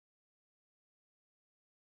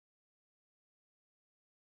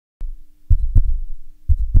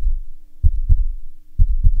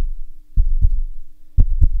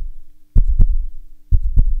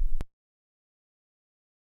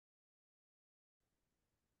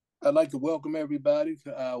I'd like to welcome everybody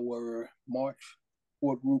to our March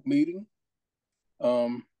core group meeting.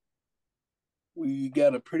 Um, we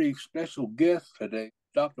got a pretty special guest today,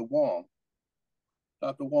 Dr. Wang.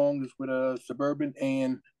 Dr. Wang is with Suburban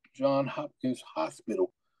and Johns Hopkins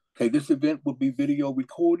Hospital. Okay, this event will be video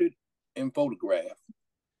recorded and photographed.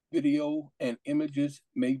 Video and images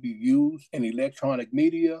may be used in electronic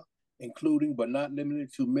media, including but not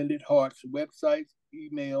limited to Mended Heart's websites,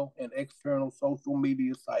 email, and external social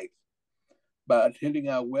media sites. By attending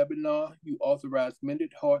our webinar, you authorize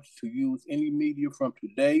Mended Hearts to use any media from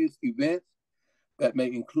today's events that may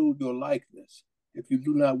include your likeness. If you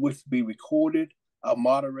do not wish to be recorded, our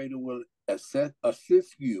moderator will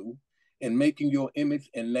assist you in making your image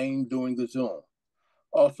and name during the Zoom.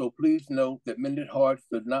 Also, please note that Mended Hearts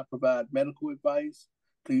does not provide medical advice.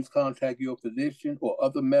 Please contact your physician or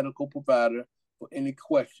other medical provider for any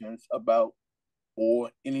questions about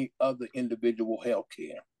or any other individual health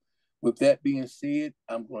care. With that being said,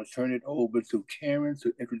 I'm going to turn it over to Karen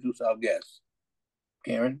to introduce our guests.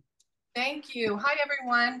 Karen? Thank you. Hi,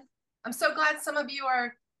 everyone. I'm so glad some of you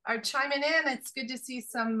are chiming in. It's good to see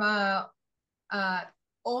some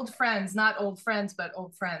old friends, not old friends, but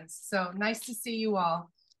old friends. So nice to see you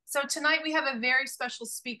all. So tonight we have a very special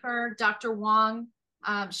speaker, Dr. Wang.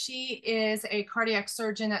 She is a cardiac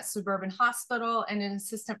surgeon at Suburban Hospital and an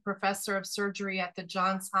assistant professor of surgery at the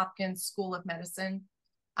Johns Hopkins School of Medicine.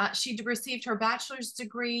 She received her bachelor's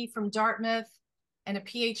degree from Dartmouth and a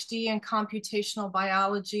PhD in computational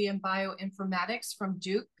biology and bioinformatics from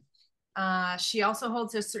Duke. She also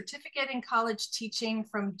holds a certificate in college teaching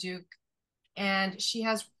from Duke, and she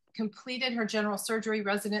has completed her general surgery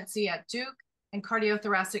residency at Duke and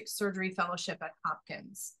cardiothoracic surgery fellowship at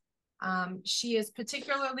Hopkins. She is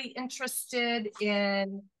particularly interested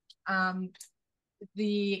in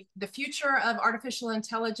the future of artificial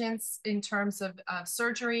intelligence in terms of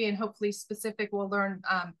surgery, and hopefully we'll learn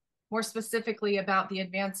more specifically about the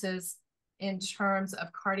advances in terms of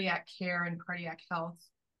cardiac care and cardiac health.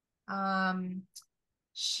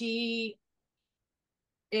 She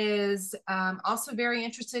is also very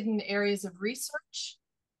interested in areas of research.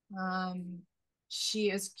 She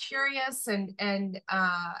is curious and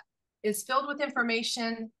is filled with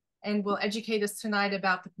information and will educate us tonight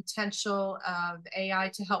about the potential of AI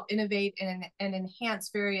to help innovate and enhance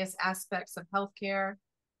various aspects of healthcare.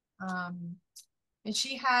 And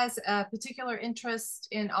she has a particular interest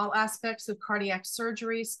in all aspects of cardiac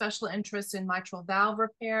surgery, special interest in mitral valve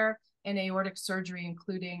repair and aortic surgery,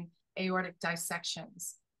 including aortic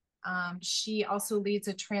dissections. She also leads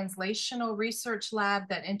a translational research lab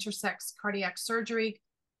that intersects cardiac surgery,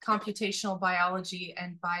 computational biology,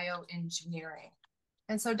 and bioengineering.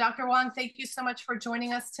 And so, Dr. Wang, thank you so much for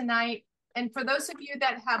joining us tonight. And for those of you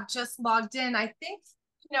that have just logged in, I think,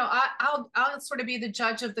 I'll sort of be the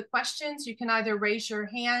judge of the questions. You can either raise your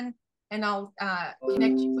hand and I'll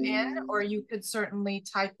connect you in, or you could certainly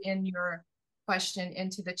type in your question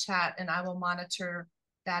into the chat and I will monitor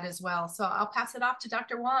that as well. So I'll pass it off to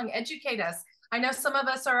Dr. Wang. Educate us. I know some of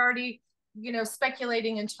us are already,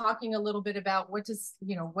 speculating and talking a little bit about what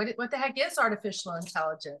the heck is artificial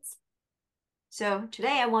intelligence? So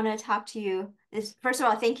today I want to talk to you. First of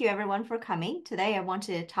all, thank you everyone for coming. Today I want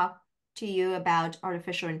to talk to you about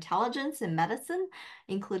artificial intelligence in medicine,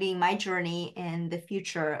 including my journey in the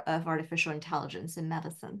future of artificial intelligence in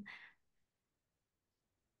medicine.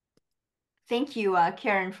 Thank you,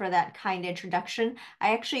 Karen, for that kind introduction.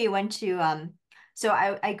 I actually went to, so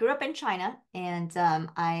I grew up in China, and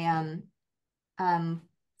I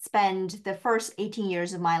spent the first 18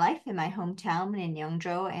 years of my life in my hometown in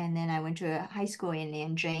Yangzhou, and then I went to a high school in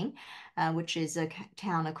Nanjing, which is a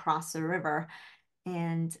town across the river.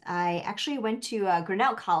 And I actually went to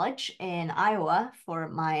Grinnell College in Iowa for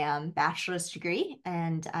my bachelor's degree,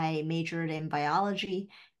 and I majored in biology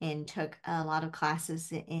and took a lot of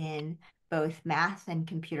classes in both math and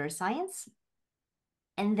computer science.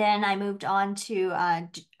 And then I moved on to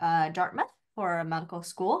Dartmouth for medical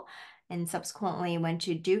school, and subsequently went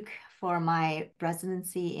to Duke for my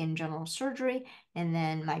residency in general surgery, and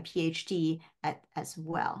then my PhD as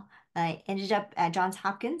well. I ended up at Johns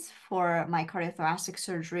Hopkins for my cardiothoracic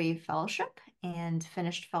surgery fellowship and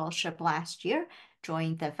finished fellowship last year,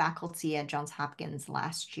 joined the faculty at Johns Hopkins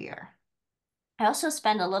last year. I also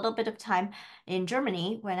spent a little bit of time in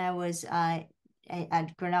Germany when I was at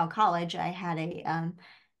Grinnell College. I had a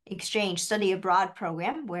exchange study abroad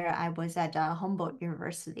program where I was at Humboldt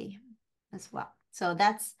University as well. So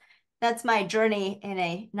that's that's my journey in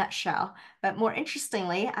a nutshell. But more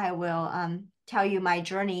interestingly, I will tell you my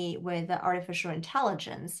journey with artificial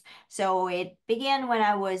intelligence. So it began when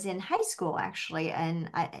I was in high school, actually. And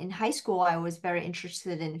in high school, I was very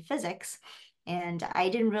interested in physics. And I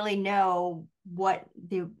didn't really know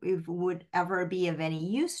it would ever be of any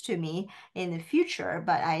use to me in the future,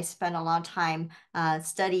 but I spent a lot of time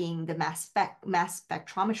studying the mass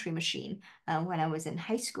spectrometry machine when I was in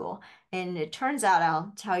high school. And it turns out,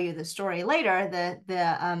 I'll tell you the story later,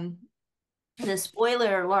 the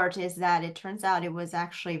spoiler alert is that it turns out it was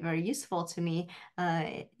actually very useful to me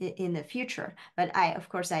in the future. But of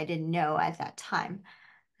course, I didn't know at that time.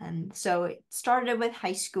 So it started with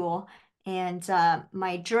high school, and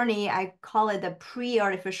my journey, I call it the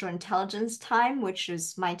pre-artificial intelligence time, which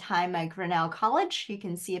is my time at Grinnell College. You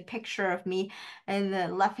can see a picture of me in the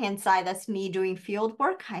left-hand side. That's me doing field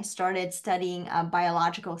work. I started studying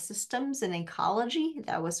biological systems and ecology.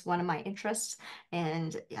 That was one of my interests,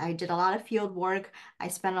 and I did a lot of field work. I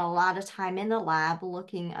spent a lot of time in the lab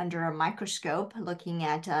looking under a microscope, looking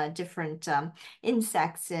at different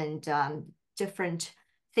insects and different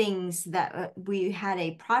things that we had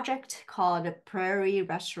a project called Prairie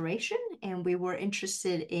Restoration, and we were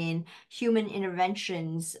interested in human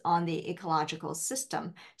interventions on the ecological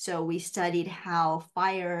system. So we studied how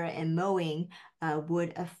fire and mowing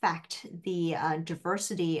would affect the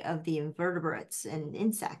diversity of the invertebrates and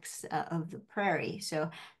insects of the prairie. So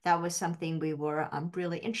that was something we were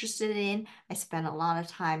really interested in. I spent a lot of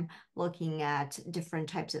time looking at different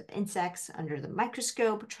types of insects under the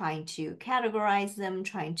microscope, trying to categorize them,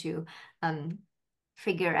 trying to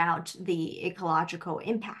figure out the ecological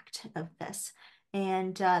impact of this.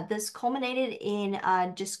 And this culminated in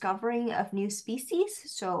discovering of new species.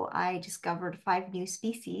 So I discovered 5 new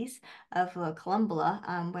species of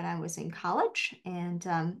Columbella when I was in college. And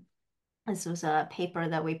this was a paper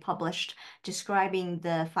that we published describing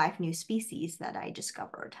the 5 new species that I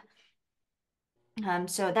discovered.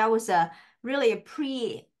 So that was really a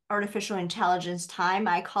pre-artificial intelligence time.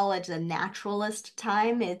 I call it the naturalist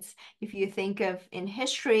time. It's, if you think of in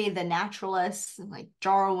history, the naturalists like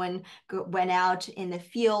Darwin went out in the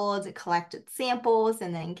field, collected samples,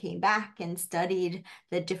 and then came back and studied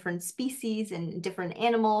the different species and different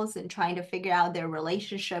animals and trying to figure out their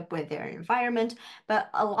relationship with their environment. But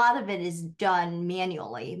a lot of it is done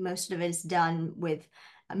manually. Most of it is done with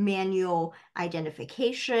manual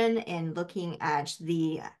identification and looking at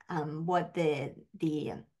the what the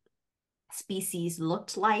species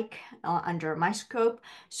looked like under a microscope.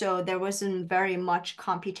 So there wasn't very much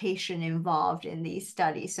computation involved in these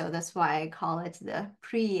studies. So that's why I call it the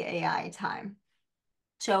pre-AI time.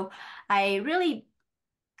 So I really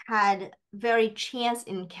had very chance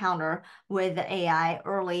encounter with AI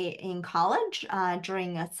early in college.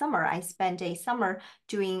 During a summer, I spent a summer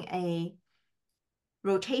doing a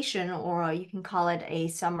rotation, or you can call it a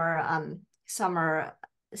summer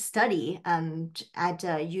study at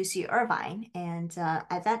UC Irvine. And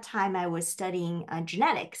at that time, I was studying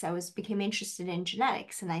genetics. Became interested in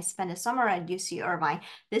genetics, and I spent a summer at UC Irvine.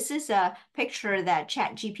 This is a picture that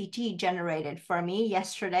ChatGPT generated for me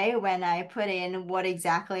yesterday when I put in what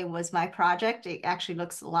exactly was my project. It actually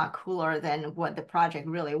looks a lot cooler than what the project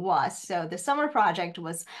really was. So the summer project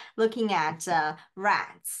was looking at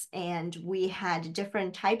rats, and we had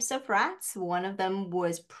different types of rats. One of them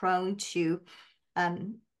was prone to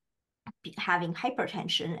um, having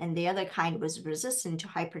hypertension, and the other kind was resistant to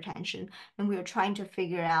hypertension. And we were trying to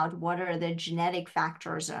figure out what are the genetic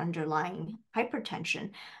factors underlying hypertension,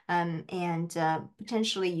 and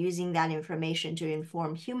potentially using that information to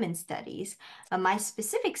inform human studies. My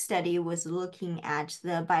specific study was looking at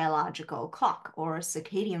the biological clock or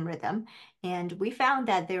circadian rhythm, and we found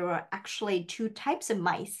that there were actually 2 types of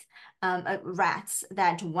mice, rats,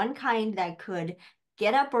 that one kind that could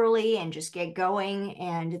get up early and just get going,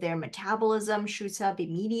 and their metabolism shoots up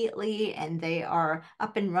immediately and they are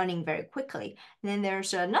up and running very quickly. And then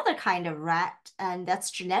there's another kind of rat, and that's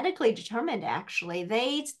genetically determined actually.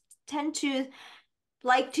 They tend to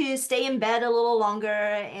like to stay in bed a little longer,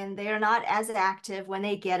 and they're not as active when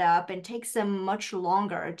they get up, and takes them much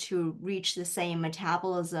longer to reach the same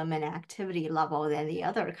metabolism and activity level than the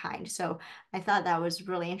other kind. So I thought that was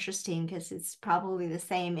really interesting because it's probably the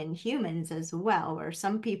same in humans as well, where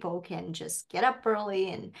some people can just get up early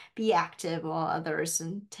and be active while others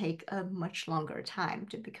and take a much longer time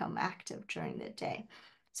to become active during the day.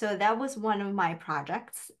 So that was one of my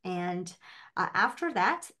projects. And after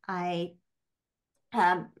that, I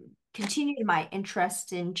continued my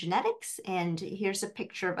interest in genetics. And here's a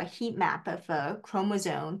picture of a heat map of a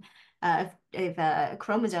chromosome.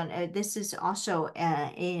 This is also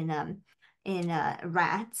in in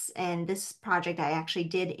rats, and this project I actually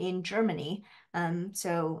did in Germany.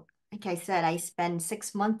 So like I said, I spent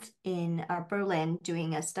 6 months in Berlin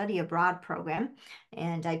doing a study abroad program,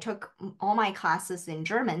 and I took all my classes in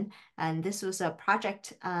German. And this was a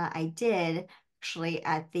project I did actually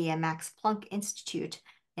at the Max Planck Institute.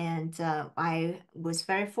 And I was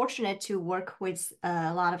very fortunate to work with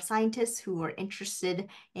a lot of scientists who were interested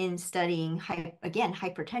in studying, again,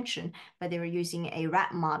 hypertension, but they were using a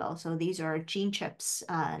rat model. So these are gene chips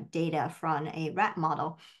data from a rat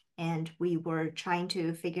model. And we were trying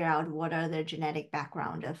to figure out what are the genetic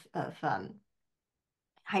background of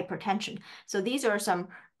hypertension. So these are some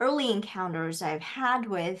early encounters I've had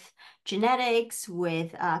with genetics,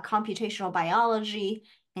 with computational biology,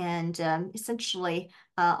 and essentially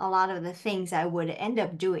a lot of the things I would end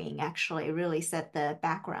up doing actually really set the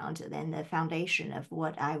background and the foundation of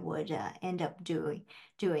what I would end up doing.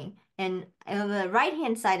 And on the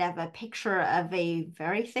right-hand side, I have a picture of a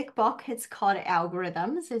very thick book. It's called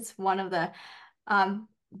Algorithms. It's one of the um,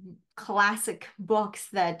 classic books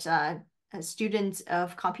that students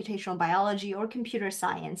of computational biology or computer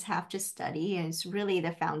science have to study, and it's really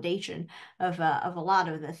the foundation of a lot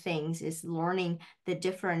of the things, is learning the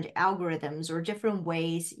different algorithms or different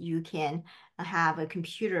ways you can have a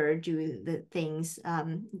computer do the things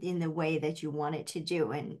in the way that you want it to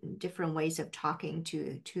do, and different ways of talking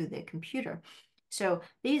to the computer. So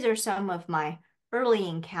these are some of my early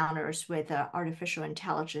encounters with artificial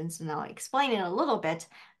intelligence, and I'll explain in a little bit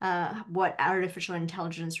what artificial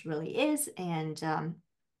intelligence really is, and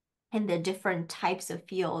the different types of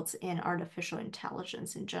fields in artificial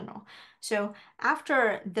intelligence in general. So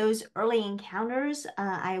after those early encounters,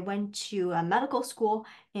 I went to medical school,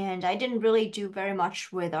 and I didn't really do very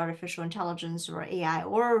much with artificial intelligence or AI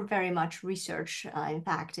or very much research. In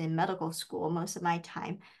fact, in medical school, most of my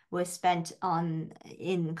time was spent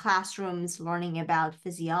in classrooms learning about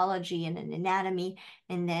physiology and anatomy.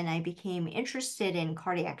 And then I became interested in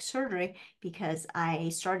cardiac surgery because I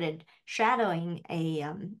started shadowing a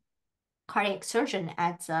cardiac surgeon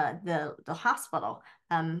at the hospital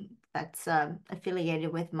that's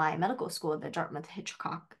affiliated with my medical school, the Dartmouth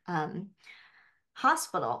Hitchcock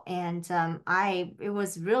Hospital. And it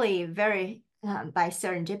was really very by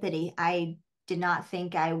serendipity. I did not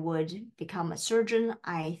think I would become a surgeon.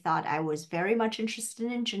 I thought I was very much interested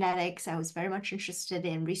in genetics. I was very much interested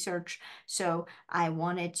in research. So I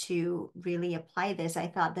wanted to really apply this. I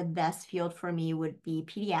thought the best field for me would be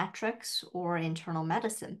pediatrics or internal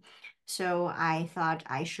medicine. So I thought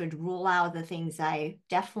I should rule out the things I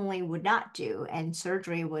definitely would not do, and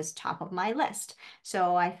surgery was top of my list.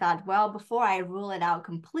 So I thought, well, before I rule it out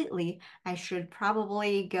completely, I should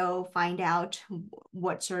probably go find out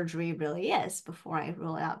what surgery really is before I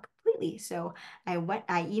rule it out completely. So I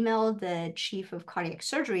emailed the chief of cardiac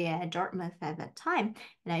surgery at Dartmouth at that time,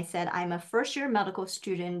 and I said, I'm a first-year medical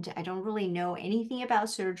student. I don't really know anything about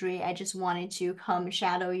surgery. I just wanted to come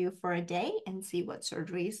shadow you for a day and see what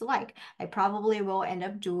surgery is like. I probably will end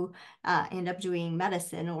up doing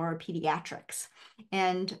medicine or pediatrics.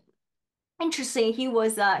 And interesting, he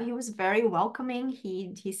was very welcoming.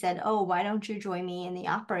 He said, "Oh, why don't you join me in the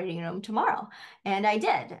operating room tomorrow?" And I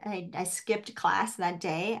did. I skipped class that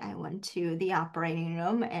day. I went to the operating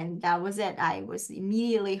room, and that was it. I was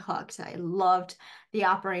immediately hooked. I loved the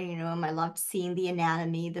operating room. I loved seeing the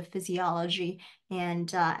anatomy, the physiology.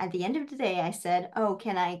 And at the end of the day, I said, "Oh,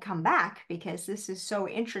 can I come back? Because this is so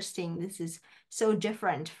interesting. This is so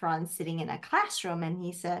different from sitting in a classroom." And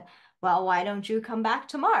he said, "Well, why don't you come back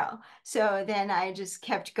tomorrow?" So then I just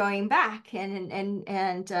kept going back,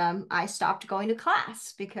 and I stopped going to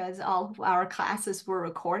class because all of our classes were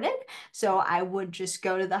recorded. So I would just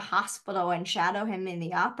go to the hospital and shadow him in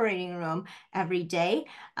the operating room every day,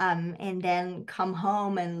 and then come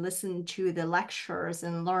home and listen to the lectures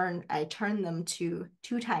and learn. I turned them to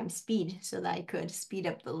 2 times speed so that I could speed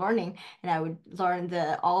up the learning, and I would learn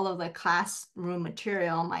all of the classroom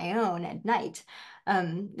material on my own at night.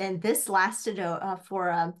 And this lasted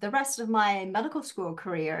for the rest of my medical school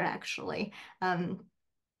career, actually.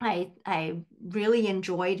 I really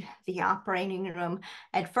enjoyed the operating room.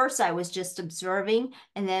 At first, I was just observing,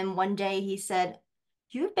 and then one day he said,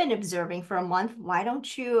 "You've been observing for a month. Why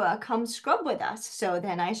don't you come scrub with us?" So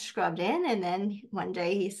then I scrubbed in, and then one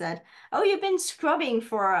day he said, "Oh, you've been scrubbing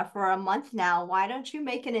for a month now. Why don't you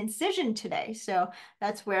make an incision today?" So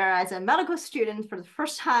that's where, as a medical student, for the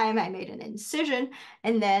first time, I made an incision,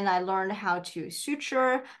 and then I learned how to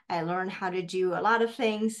suture. I learned how to do a lot of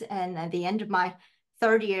things, and at the end of my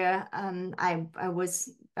third year, I was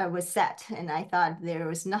was set, and I thought there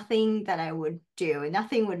was nothing that I would do,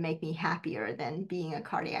 nothing would make me happier than being a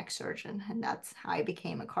cardiac surgeon, and that's how I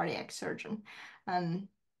became a cardiac surgeon. Um,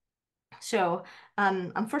 so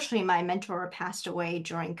unfortunately, my mentor passed away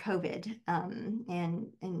during COVID, and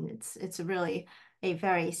it's really a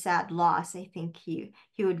very sad loss. I think he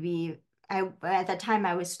would be. At that time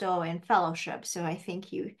I was still in fellowship, so I think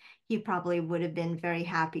he probably would have been very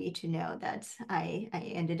happy to know that I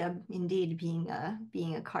ended up indeed being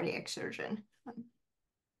a cardiac surgeon.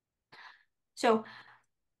 So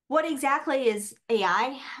what exactly is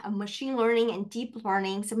AI, machine learning, and deep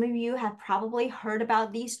learning? Some of you have probably heard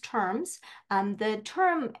about these terms. The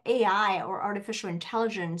term AI, or artificial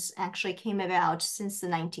intelligence, actually came about since the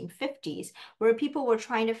 1950s, where people were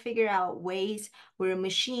trying to figure out ways where a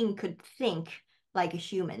machine could think like a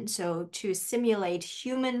human. So to simulate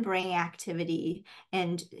human brain activity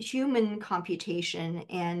and human computation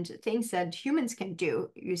and things that humans can do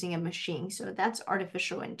using a machine. So that's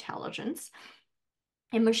artificial intelligence.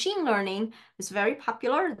 And machine learning was very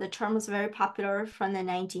popular. The term was very popular from the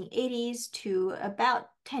 1980s to about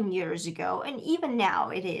 10 years ago, and even now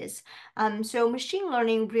it is. So machine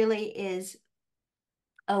learning really is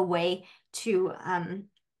a way to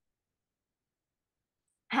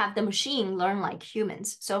have the machine learn like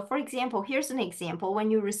humans. So for example, here's an example.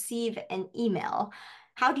 When you receive an email,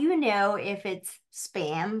 how do you know if it's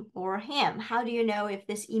spam or ham? How do you know if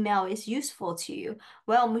this email is useful to you?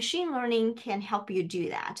 Well, machine learning can help you do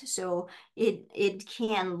that. So it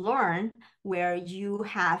can learn where you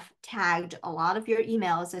have tagged a lot of your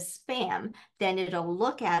emails as spam, then it'll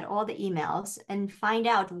look at all the emails and find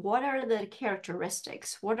out what are the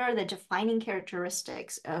characteristics, what are the defining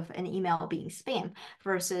characteristics of an email being spam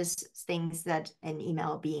versus things that an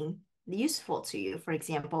email being useful to you. For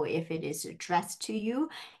example, if it is addressed to you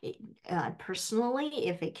personally,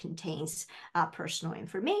 if it contains personal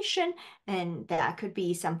information, and that could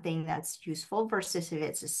be something that's useful versus if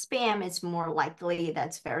it's a spam, it's more likely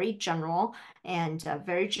that's very general and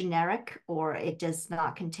very generic, or it does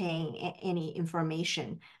not contain any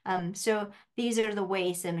information. So these are the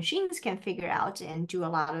ways that machines can figure out and do a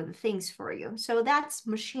lot of the things for you. So that's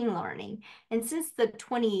machine learning. And since the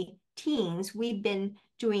 2010s, we've been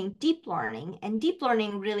doing deep learning, and deep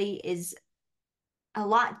learning really is a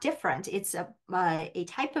lot different. It's a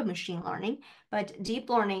type of machine learning, but deep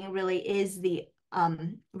learning really is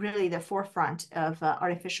really the forefront of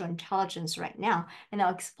artificial intelligence right now. And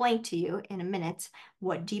I'll explain to you in a minute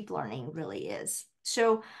what deep learning really is.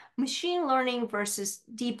 So machine learning versus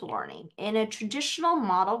deep learning. In a traditional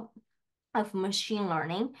model of machine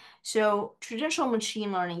learning. So traditional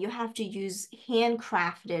machine learning, you have to use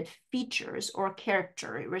handcrafted features or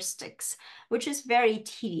characteristics, which is very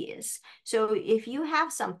tedious. So if you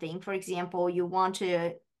have something, for example, you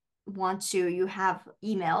have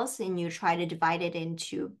emails and you try to divide it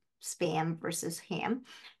into spam versus ham,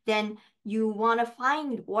 then you want to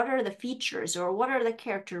find what are the features or what are the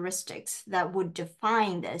characteristics that would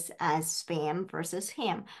define this as spam versus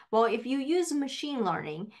ham. Well, if you use machine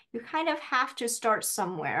learning, you kind of have to start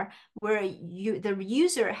somewhere where the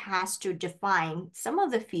user has to define some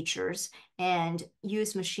of the features and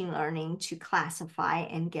use machine learning to classify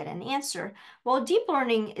and get an answer. Well, deep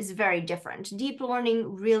learning is very different. Deep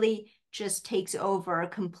learning really just takes over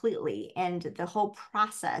completely, and the whole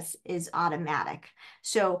process is automatic.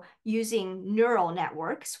 So using neural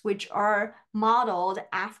networks, which are modeled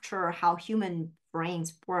after how human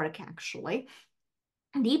brains work, actually,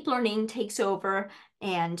 deep learning takes over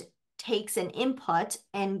and takes an input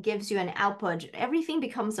and gives you an output. Everything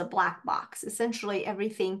becomes a black box. Essentially,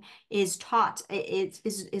 everything is taught, it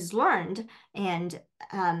is learned, and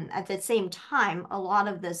at the same time, a lot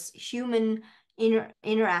of this human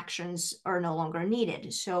interactions are no longer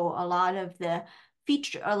needed. So a lot of the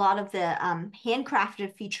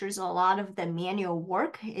handcrafted features, a lot of the manual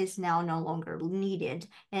work is now no longer needed.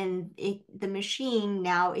 And the machine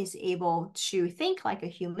now is able to think like a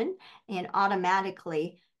human and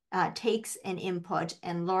automatically takes an input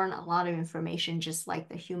and learn a lot of information just like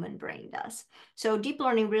the human brain does. So deep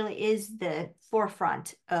learning really is the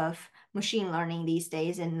forefront of machine learning these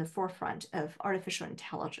days and the forefront of artificial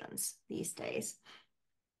intelligence these days.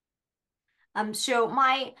 So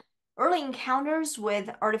my early encounters with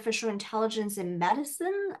artificial intelligence in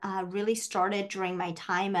medicine really started during my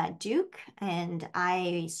time at Duke, and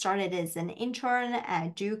I started as an intern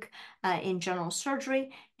at Duke in general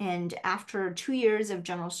surgery. And after 2 years of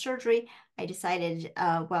general surgery, I decided,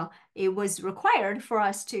 well, it was required for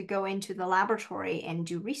us to go into the laboratory and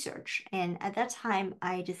do research. And at that time,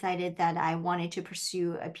 I decided that I wanted to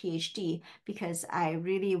pursue a PhD because I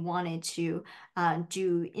really wanted to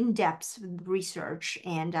do in-depth research.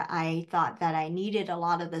 And I thought that I needed a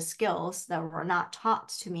lot of the skills that were not taught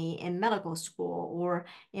to me in medical school or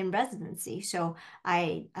in residency. So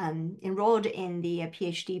I enrolled in the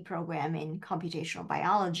PhD program in computational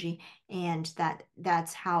biology, and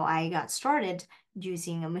that's how I got started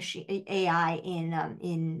using a machine AI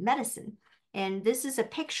in medicine. And this is a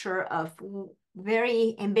picture of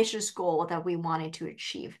very ambitious goal that we wanted to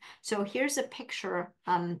achieve. So here's a picture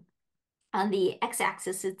on the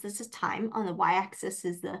x-axis, this is time. On the y-axis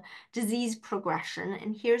is the disease progression.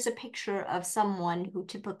 And here's a picture of someone who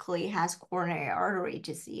typically has coronary artery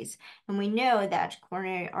disease. And we know that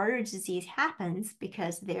coronary artery disease happens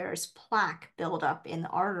because there's plaque buildup in the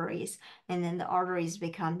arteries, and then the arteries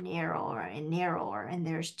become narrower and narrower, and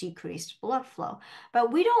there's decreased blood flow.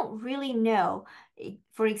 But we don't really know,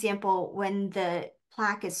 for example, when the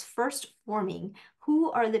plaque is first forming,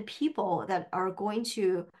 who are the people that are going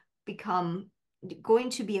to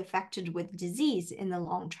be affected with disease in the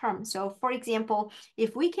long term. So for example,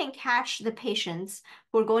 if we can catch the patients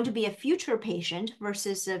who are going to be a future patient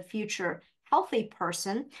versus a future healthy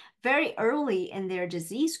person very early in their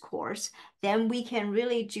disease course, then we can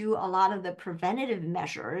really do a lot of the preventative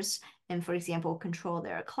measures and, for example, control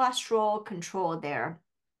their cholesterol, control their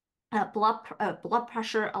blood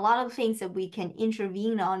pressure, a lot of things that we can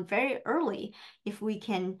intervene on very early if we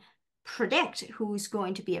can predict who's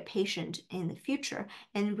going to be a patient in the future.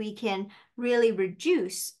 And we can really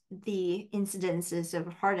reduce the incidences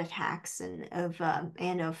of heart attacks and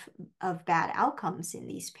of bad outcomes in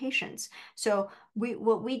these patients. So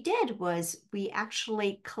what we did was we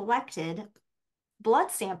actually collected blood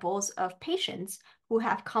samples of patients who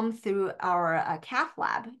have come through our cath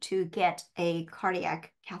lab to get a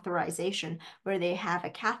cardiac catheterization, where they have a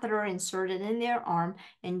catheter inserted in their arm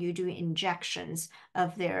and you do injections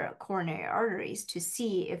of their coronary arteries to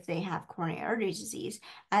see if they have coronary artery disease.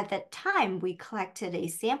 At that time, we collected a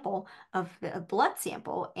sample of a blood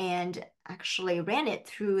sample and actually ran it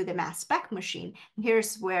through the mass spec machine.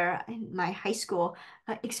 Here's where my high school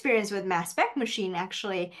experience with mass spec machine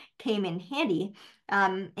actually came in handy.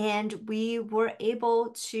 And we were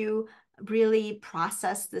able to really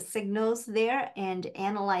process the signals there and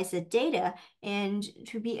analyze the data and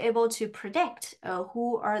to be able to predict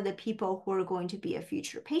who are the people who are going to be a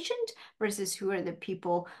future patient versus who are the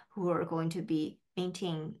people who are going to be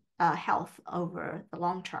maintaining health over the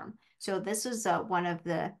long term. So this was one of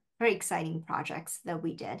the very exciting projects that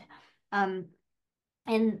we did. And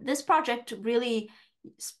this project really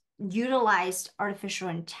utilized artificial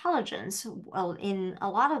intelligence well in a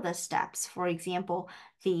lot of the steps. For example,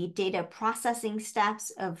 the data processing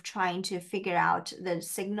steps of trying to figure out the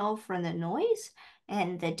signal from the noise,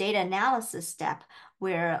 and the data analysis step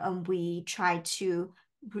where we try to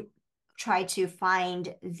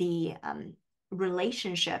find the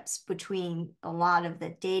relationships between a lot of the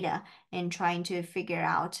data and trying to figure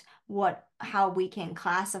out how we can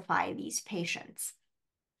classify these patients.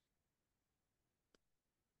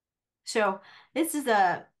 So this is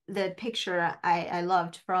the picture I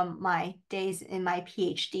loved from my days in my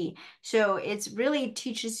PhD. So it really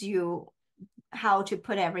teaches you how to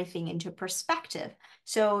put everything into perspective.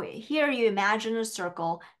 So here you imagine a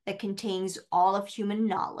circle that contains all of human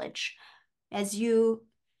knowledge. As you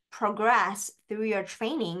progress through your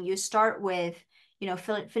training, you start with,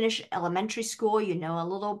 finish elementary school, you know a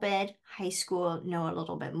little bit, high school, know a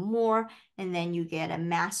little bit more, and then you get a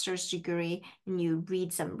master's degree and you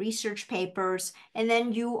read some research papers, and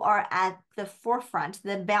then you are at the forefront,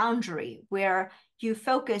 the boundary, where you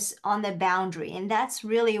focus on the boundary. And that's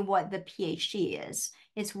really what the PhD is.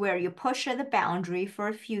 It's where you push the boundary for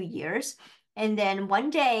a few years. And then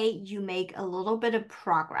one day you make a little bit of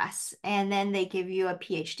progress, and then they give you a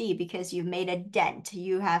PhD because you've made a dent.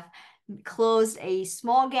 You have closed a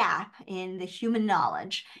small gap in the human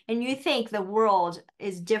knowledge. And you think the world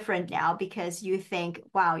is different now because you think,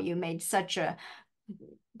 wow, you made such a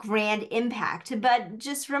grand impact. But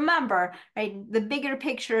just remember, right, the bigger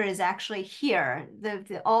picture is actually here,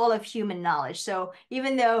 the all of human knowledge. So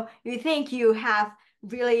even though you think you have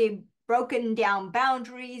really broken down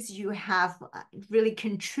boundaries, you have really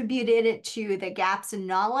contributed to the gaps in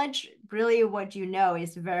knowledge, really what you know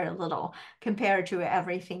is very little compared to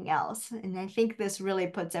everything else. And I think this really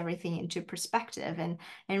puts everything into perspective. And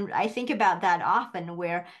I think about that often,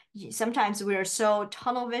 where sometimes we're so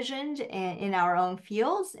tunnel visioned in our own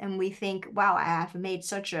fields, and we think, wow, I have made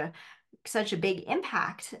such a such a big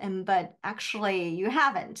impact, but actually you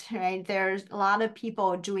haven't, right? There's a lot of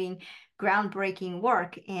people doing groundbreaking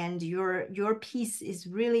work, and your piece is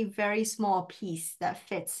really very small piece that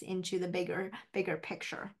fits into the bigger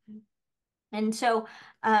picture. And so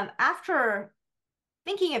after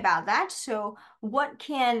thinking about that, so what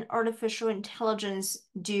can artificial intelligence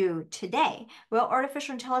do today? Well,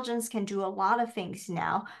 artificial intelligence can do a lot of things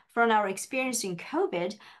now. From our experience in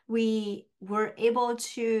COVID, we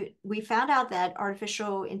found out that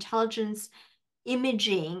artificial intelligence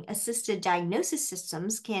imaging assisted diagnosis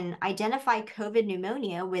systems can identify COVID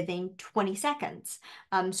pneumonia within 20 seconds.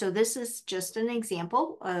 So this is just an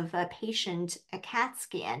example of a CAT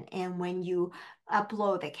scan. And when you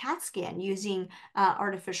upload the CAT scan using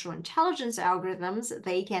artificial intelligence algorithms,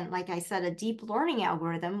 they can, like I said, a deep learning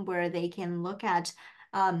algorithm where they can look at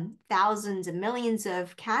thousands and millions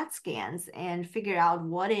of CAT scans and figure out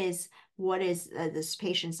what is this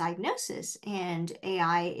patient's diagnosis. And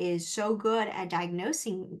AI is so good at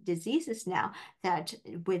diagnosing diseases now that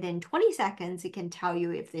within 20 seconds, it can tell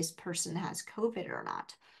you if this person has COVID or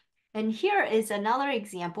not. And here is another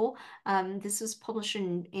example. This was published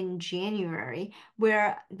in January,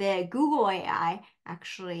 where the Google AI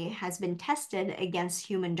actually has been tested against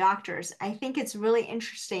human doctors. I think it's really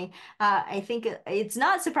interesting. I think it's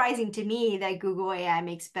not surprising to me that Google AI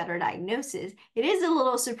makes better diagnosis. It is a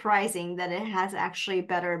little surprising that it has actually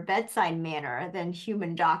better bedside manner than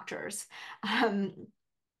human doctors.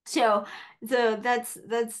 So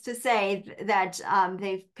that's to say that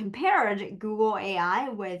they've compared Google AI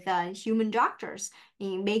with human doctors.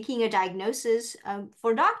 In making a diagnosis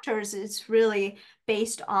for doctors, it's really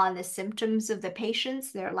based on the symptoms of the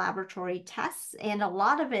patients, their laboratory tests, and a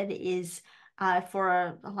lot of it is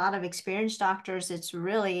for a lot of experienced doctors, it's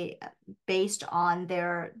really based on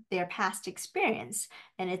their past experience,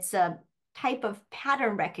 and it's a type of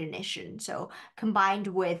pattern recognition. So combined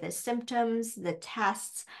with the symptoms, the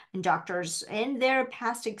tests, and doctors and their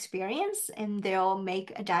past experience, and they'll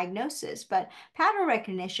make a diagnosis. But pattern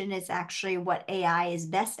recognition is actually what AI is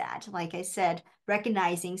best at. Like I said,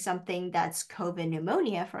 recognizing something that's COVID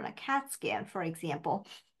pneumonia from a CAT scan, for example.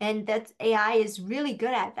 And that AI is really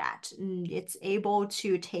good at that. And it's able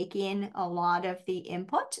to take in a lot of the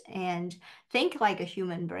input and think like a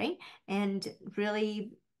human brain and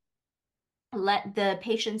really let the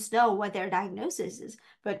patients know what their diagnosis is.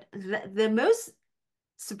 But the most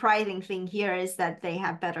surprising thing here is that they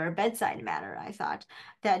have better bedside manner. I thought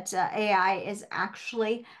that AI is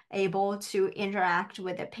actually able to interact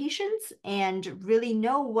with the patients and really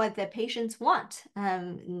know what the patients want.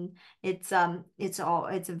 It's a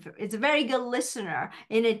very good listener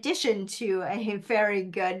in addition to a very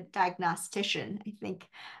good diagnostician, I think.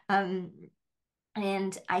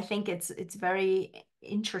 And I think it's very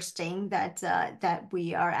interesting that that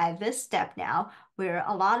we are at this step now, where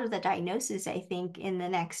a lot of the diagnosis, I think, in the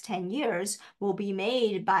next 10 years will be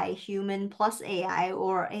made by human plus AI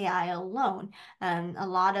or AI alone. A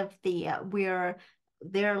lot of the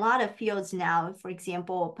there are a lot of fields now, for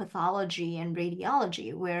example, pathology and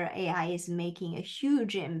radiology, where AI is making a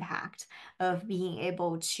huge impact of being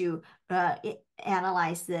able to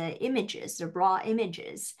analyze the images, the raw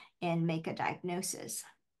images, and make a diagnosis.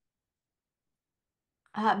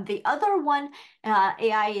 The other one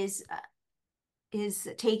AI is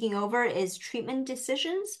taking over is treatment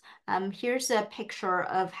decisions. Here's a picture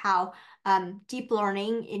of how deep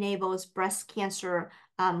learning enables breast cancer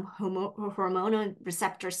hormonal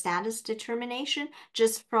receptor status determination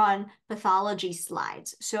just from pathology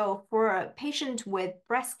slides. So for a patient with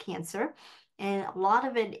breast cancer, and a lot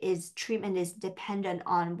of it is treatment is dependent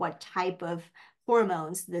on what type of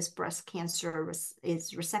hormones this breast cancer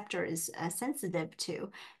receptor is sensitive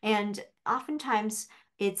to. And oftentimes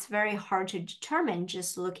it's very hard to determine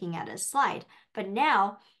just looking at a slide. But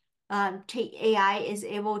now AI is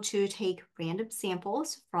able to take random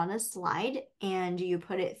samples from a slide and you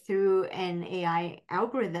put it through an AI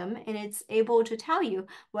algorithm, and it's able to tell you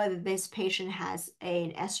whether this patient has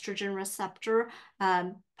an estrogen receptor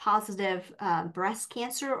positive breast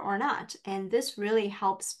cancer or not. And this really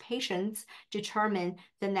helps patients determine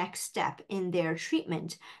the next step in their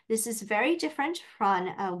treatment. This is very different from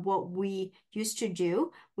what we used to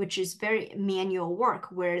do, which is very manual work,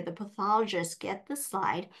 where the pathologists get the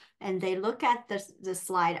slide and they look at the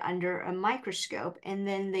slide under a microscope, and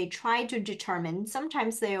then they try to determine,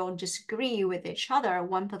 sometimes they will disagree with each other,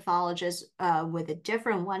 one pathologist with a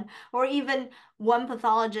different one, or even one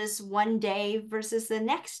pathologist one day versus the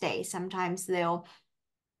next day. Sometimes they'll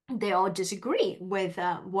they all disagree with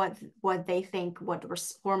what they think what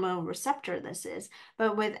hormone receptor this is.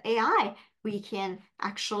 But with AI, we can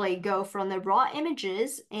actually go from the raw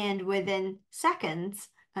images and within seconds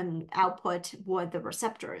output what the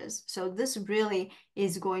receptor is. So this really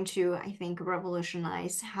is going to, I think,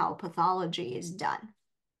 revolutionize how pathology is done.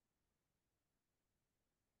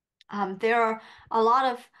 There are a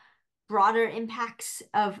lot of broader impacts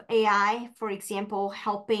of AI, for example,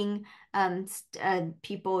 helping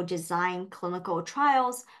people design clinical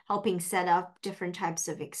trials, helping set up different types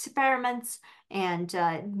of experiments, and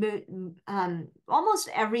almost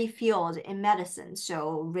every field in medicine.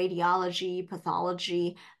 So radiology,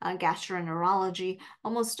 pathology, gastroenterology,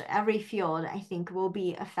 almost every field, I think, will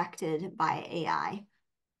be affected by AI.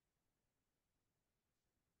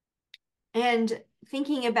 And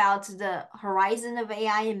thinking about the horizon of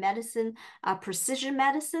AI in medicine, precision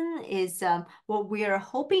medicine is what we are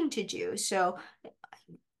hoping to do. So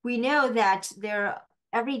we know that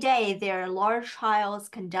every day there are large trials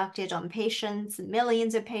conducted on patients,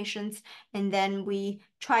 millions of patients, and then we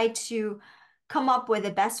try to come up with the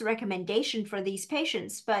best recommendation for these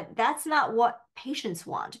patients. But that's not what patients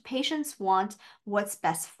want. Patients want what's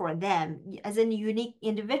best for them as a unique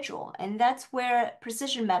individual. And that's where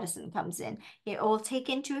precision medicine comes in. It will take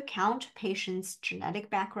into account patients' genetic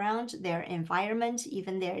background, their environment,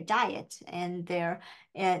 even their diet and their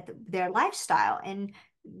lifestyle, and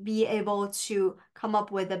be able to come up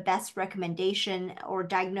with the best recommendation or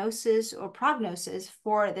diagnosis or prognosis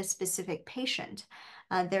for the specific patient.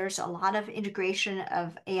 There's a lot of integration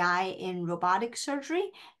of AI in robotic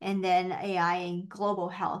surgery and then AI in global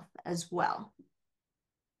health as well.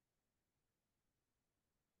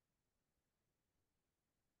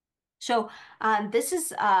 So this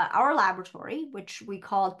is our laboratory, which we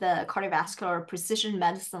call the Cardiovascular Precision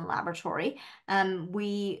Medicine Laboratory.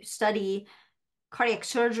 We study cardiac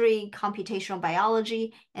surgery, computational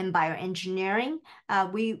biology, and bioengineering.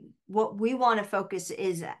 What we want to focus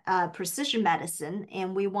is precision medicine,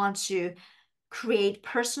 and we want to create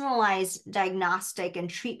personalized diagnostic and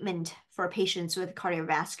treatment for patients with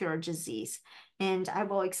cardiovascular disease. And I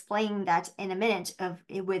will explain that in a minute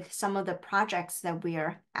with some of the projects that we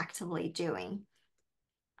are actively doing.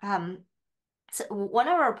 So one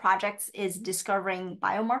of our projects is discovering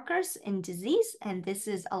biomarkers in disease, and this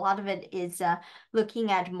is a lot of it is looking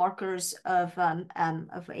at markers of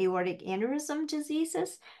aortic aneurysm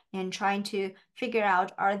diseases and trying to figure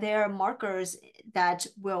out, are there markers that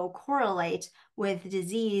will correlate with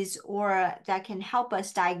disease or that can help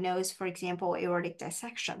us diagnose, for example, aortic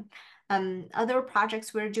dissection. Other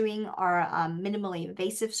projects we're doing are minimally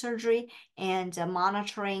invasive surgery and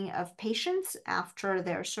monitoring of patients after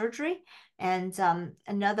their surgery. And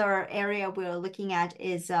another area we're looking at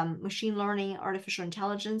is machine learning, artificial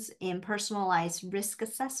intelligence, and personalized risk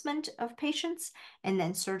assessment of patients, and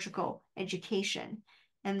then surgical education.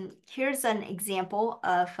 And here's an example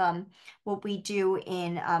of what we do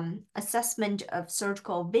in assessment of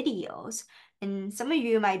surgical videos. And some of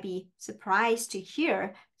you might be surprised to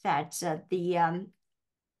hear that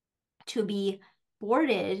to be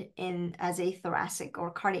boarded in as a thoracic or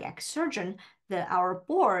cardiac surgeon, our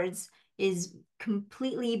boards is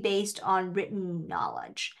completely based on written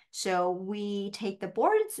knowledge. So we take the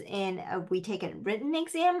boards and we take a written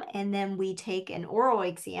exam, and then we take an oral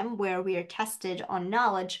exam where we are tested on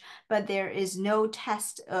knowledge, but there is no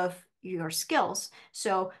test of your skills.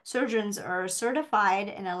 So surgeons are certified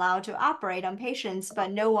and allowed to operate on patients,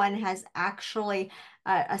 but no one has actually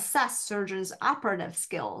assess surgeons' operative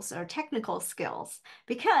skills or technical skills,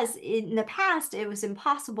 because in the past it was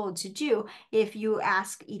impossible to do. If you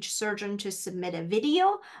ask each surgeon to submit a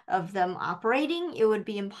video of them operating, it would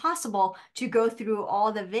be impossible to go through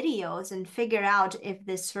all the videos and figure out if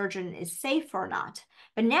this surgeon is safe or not.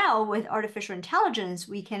 But now with artificial intelligence,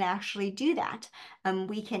 we can actually do that.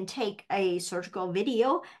 We can take a surgical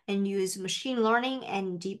video and use machine learning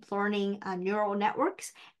and deep learning neural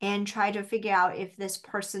networks and try to figure out if this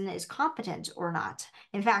person is competent or not.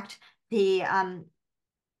 In fact, the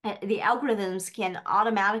algorithms can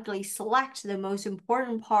automatically select the most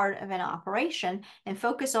important part of an operation and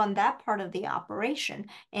focus on that part of the operation.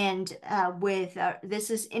 And this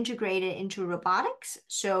is integrated into robotics,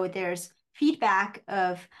 so there's feedback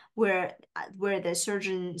of where the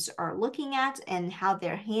surgeons are looking at and how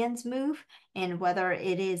their hands move and whether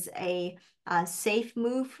it is a safe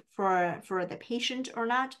move for the patient or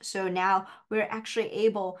not. So now we're actually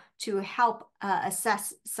able to help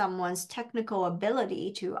assess someone's technical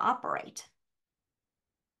ability to operate.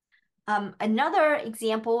 Another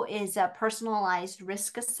example is a personalized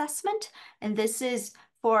risk assessment, and this is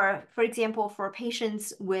for example, for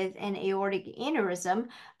patients with an aortic aneurysm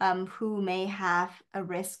who may have a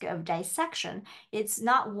risk of dissection, it's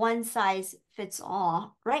not one size fits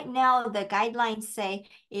all. Right now, the guidelines say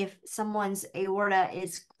if someone's aorta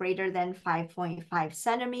is greater than 5.5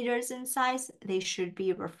 centimeters in size, they should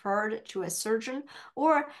be referred to a surgeon.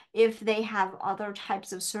 Or if they have other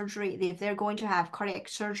types of surgery, if they're going to have cardiac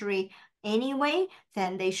surgery anyway,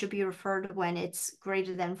 then they should be referred when it's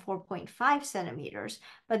greater than 4.5 centimeters.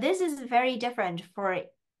 But this is very different for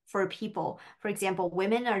people. For example,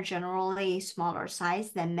 women are generally smaller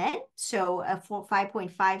size than men. So a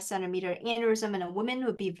 5.5 centimeter aneurysm in a woman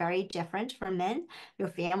would be very different from men. Your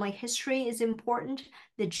family history is important.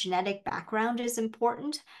 The genetic background is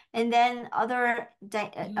important. And then other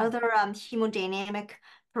hemodynamic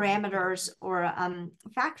parameters or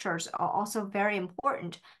factors are also very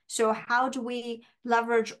important. So how do we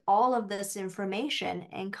leverage all of this information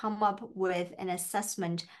and come up with an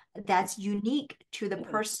assessment that's unique to the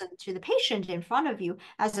person, to the patient in front of you,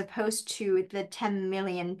 as opposed to the 10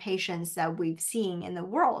 million patients that we've seen in the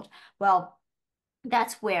world? Well,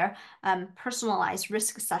 that's where personalized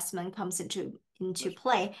risk assessment comes into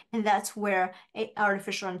play, and that's where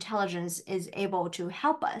artificial intelligence is able to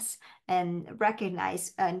help us and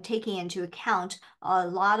recognize and taking into account a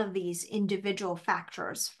lot of these individual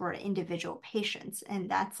factors for individual patients,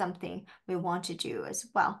 and that's something we want to do as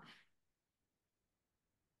well.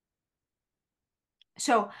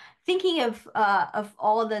 So thinking of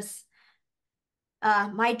all of this,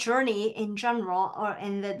 my journey in general, or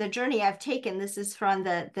in the journey I've taken, this is from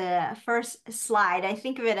the first slide. I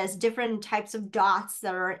think of it as different types of dots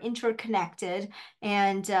that are interconnected.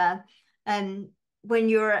 And when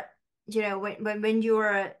you're, when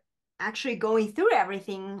you're actually going through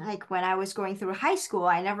everything, like when I was going through high school,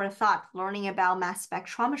 I never thought learning about mass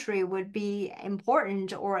spectrometry would be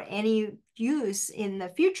important or any use in the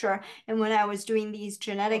future. And when I was doing these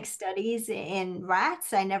genetic studies in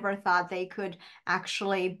rats, I never thought they could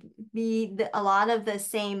actually be, a lot of the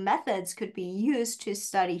same methods could be used to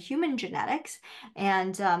study human genetics.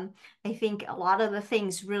 And I think a lot of the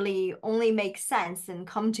things really only make sense and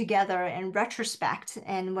come together in retrospect.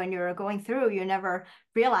 And when you're going through, you never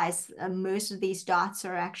realize most of these dots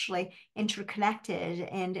are actually interconnected,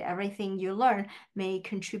 and everything you learn may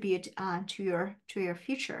contribute to your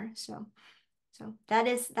future. So that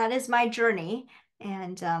is my journey,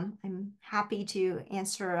 and I'm happy to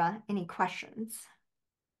answer any questions.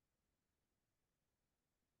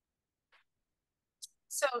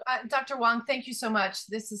 So, Dr. Wang, thank you so much.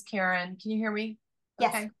 This is Karen. Can you hear me?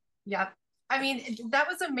 Yes. Okay. Yeah. I mean, that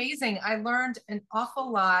was amazing. I learned an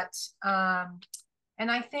awful lot. And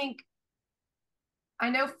I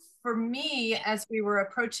know for me, as we were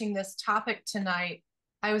approaching this topic tonight,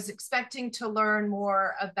 I was expecting to learn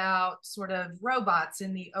more about sort of robots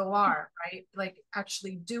in the OR, right? Like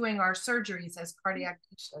actually doing our surgeries as cardiac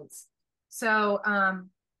patients. So,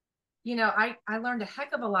 I learned a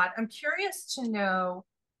heck of a lot. I'm curious to know,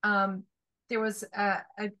 there was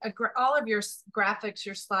all of your graphics,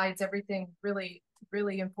 your slides, everything really,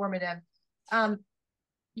 really informative. A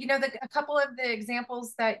couple of the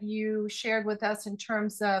examples that you shared with us in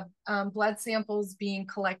terms of blood samples being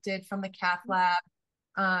collected from the cath lab,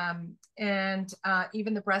 and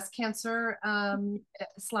even the breast cancer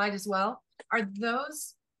slide as well. Are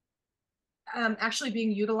those actually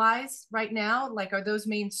being utilized right now? Like, are those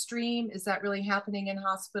mainstream? Is that really happening in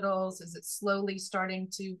hospitals? Is it slowly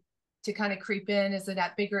starting to kind of creep in? Is it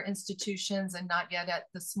at bigger institutions and not yet at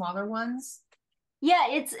the smaller ones? Yeah,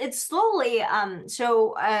 it's slowly.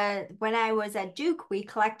 So when I was at Duke, we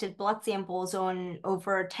collected blood samples on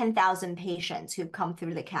over 10,000 patients who've come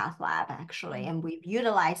through the cath lab, actually, and we've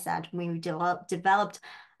utilized that. We've developed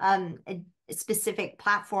specific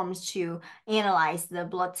platforms to analyze the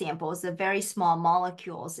blood samples, the very small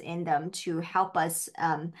molecules in them, to help us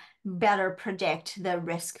better predict the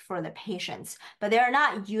risk for the patients. But they're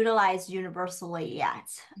not utilized universally yet.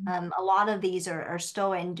 A lot of these are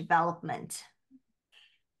still in development.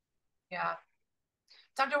 Yeah.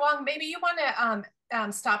 Dr. Wang, maybe you want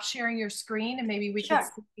to stop sharing your screen, and maybe we Sure.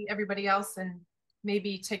 could see everybody else and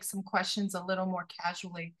maybe take some questions a little more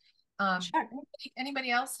casually. Sure.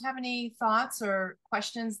 Anybody else have any thoughts or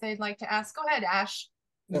questions they'd like to ask? Go ahead, Ash.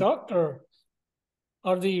 Doctor,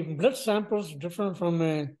 are the blood samples different from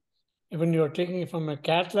when you're taking it from a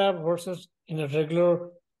cath lab versus in a regular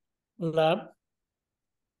lab?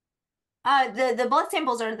 The blood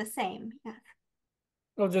samples are the same. Yeah.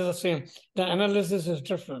 Oh, they're the same. The analysis is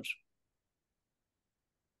different.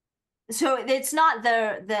 So it's not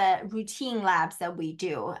the routine labs that we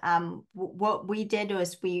do. What we did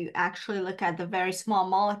was we actually look at the very small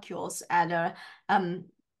molecules at a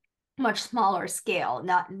much smaller scale,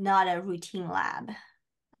 not a routine lab.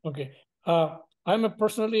 Okay. I'm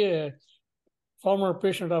personally a former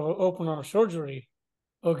patient of open heart surgery.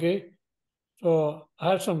 Okay. So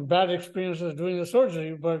I had some bad experiences doing the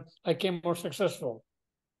surgery, but I came more successful.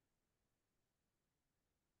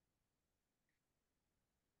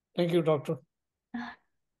 Thank you, doctor.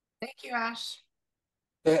 Thank you, Ash.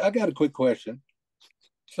 Hey, I got a quick question. Go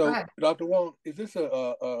So, ahead. Dr. Wong, is this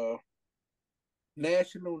a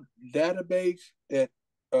national database that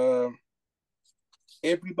uh,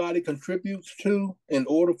 everybody contributes to in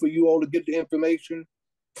order for you all to get the information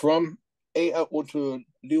from AI or to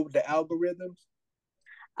deal with the algorithms?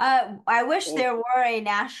 I wish Or, there were a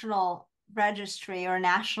national registry or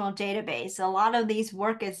national database. A lot of these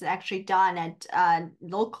work is actually done at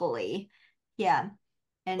locally. Yeah.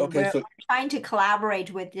 And okay, we're so trying to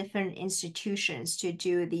collaborate with different institutions to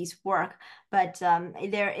do these work, but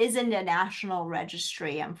there isn't a national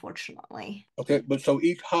registry, unfortunately. okay, but so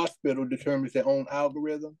each hospital determines their own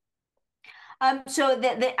algorithm. So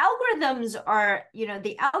the algorithms are,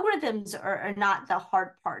 the algorithms are not the hard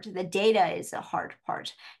part. The data is the hard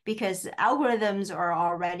part because algorithms are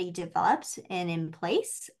already developed and in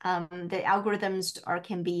place. The algorithms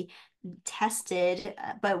can be tested,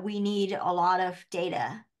 but we need a lot of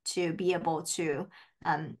data to be able to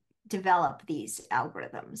develop these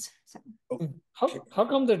algorithms. So. How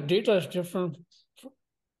come the data is different?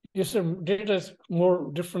 You said data is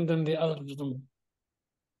more different than the algorithm.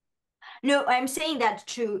 No, I'm saying that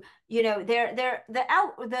the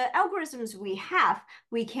algorithms we have,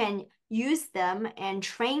 we can use them and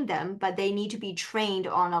train them, but they need to be trained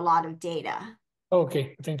on a lot of data.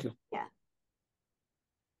 Okay, thank you. Yeah.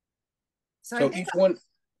 So So each one,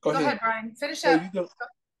 go go ahead. ahead, Brian. Finish No, up. you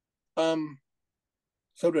go.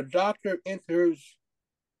 So the doctor enters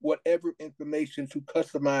whatever information to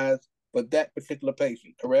customize for that particular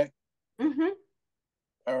patient, correct? Mm-hmm.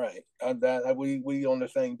 All right, we on the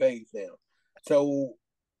same page now. So,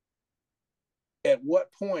 at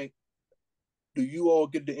what point do you all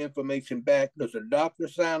get the information back? Does the doctor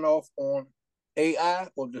sign off on AI,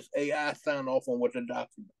 or does AI sign off on what the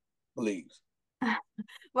doctor believes?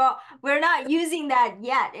 Well, we're not using that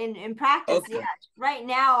yet in practice Okay, yet. Right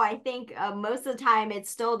now, I think most of the time it's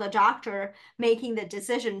still the doctor making the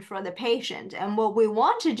decision for the patient. And what we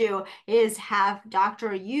want to do is have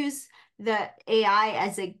doctor use the AI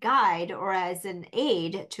as a guide or as an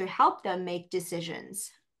aid to help them make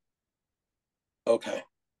decisions. okay,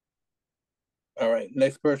 all right.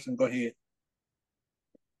 Next person, go ahead.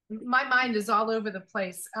 My mind is all over the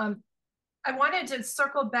place. I wanted to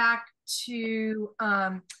circle back to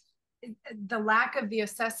the lack of the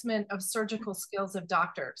assessment of surgical skills of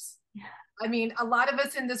doctors. I mean, a lot of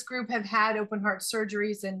us in this group have had open heart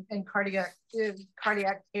surgeries and cardiac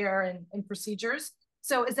care and procedures.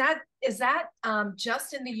 So is that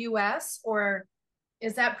just in the U.S. or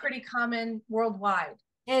is that pretty common worldwide?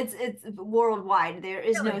 It's worldwide. There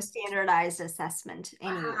is no Really? standardized assessment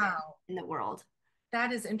anywhere Wow, in the world.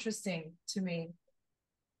 that is interesting to me.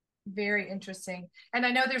 Very interesting. And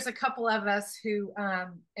I know there's a couple of us who have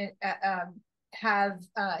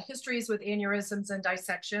histories with aneurysms and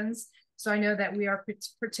dissections. So I know that we are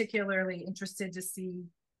particularly interested to see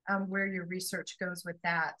where your research goes with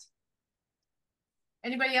that.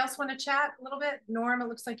 Anybody else want to chat a little bit? Norm, it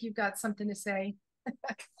looks like you've got something to say.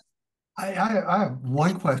 I have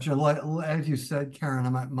one question. As you said,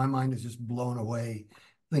 Karen, my mind is just blown away,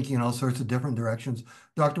 thinking in all sorts of different directions.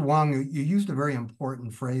 Dr. Wang, you used a very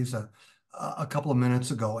important phrase a couple of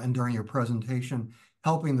minutes ago and during your presentation,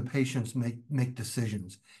 helping the patients make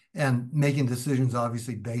decisions and making decisions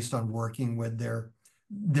obviously based on working with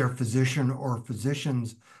their physician or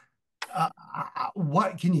physicians.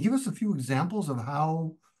 What can you give us a few examples of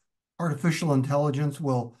how artificial intelligence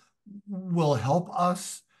will help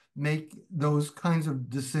us make those kinds of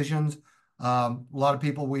decisions? A lot of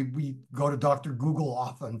people we go to Dr. Google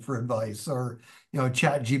often for advice, or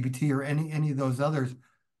Chat GPT or any of those others.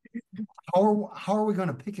 How are we going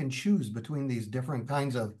to pick and choose between these different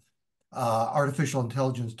kinds of artificial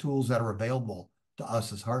intelligence tools that are available to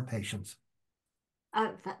us as heart patients?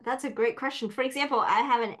 That's a great question. For example, I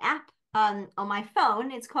have an app on my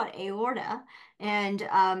phone. It's called Aorta, and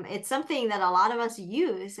it's something that a lot of us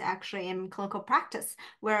use actually in clinical practice.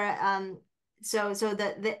 Where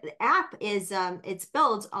the app is it's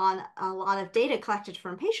built on a lot of data collected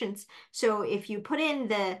from patients. So if you put in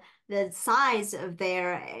the size of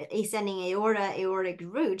their ascending aorta, aortic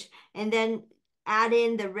root, and then add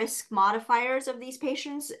in the risk modifiers of these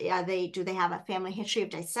patients. Do they have a family history of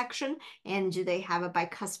dissection, and do they have a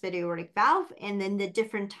bicuspid aortic valve, and then the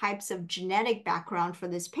different types of genetic background for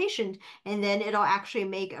this patient, and then it'll actually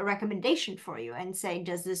make a recommendation for you and say,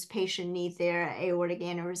 does this patient need their aortic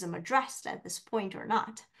aneurysm addressed at this point or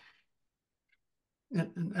not?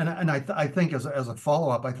 And I think as a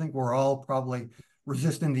follow-up, I think we're all probably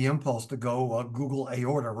resisting the impulse to go Google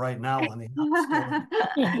aorta right now on the App Store.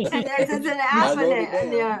 And there's an app I in, wrote it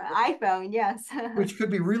on your down. iPhone, yes. Which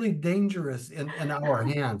could be really dangerous in our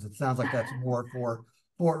hands. It sounds like that's more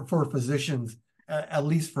for physicians, at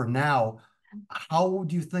least for now. How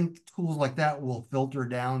do you think tools like that will filter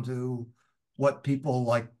down to what people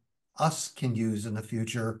like us can use in the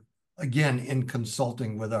future, again, in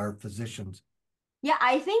consulting with our physicians? Yeah,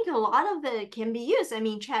 I think a lot of it can be used. I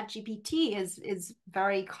mean, ChatGPT is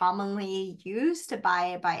very commonly used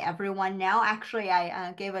by everyone now. Actually,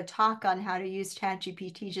 I gave a talk on how to use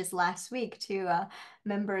ChatGPT just last week to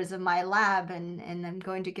members of my lab, and I'm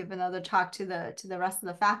going to give another talk to the rest of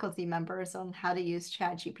the faculty members on how to use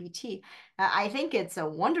ChatGPT. I think it's a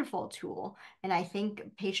wonderful tool, and I think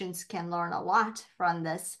patients can learn a lot from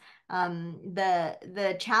this.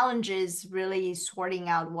 The challenge is really sorting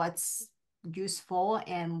out what's useful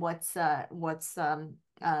and what's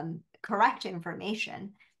correct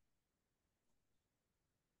information.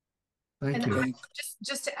 Thank you.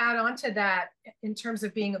 Just to add on to that, in terms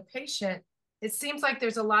of being a patient, it seems like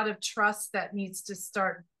there's a lot of trust that needs to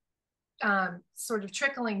start sort of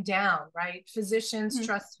trickling down, right? Physicians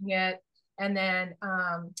trusting it, and then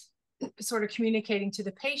sort of communicating to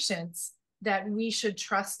the patients that we should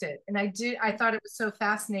trust it. And I thought it was so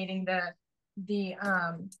fascinating, the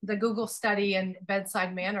Google study and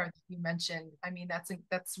bedside manner that you mentioned. I mean,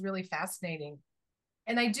 that's really fascinating.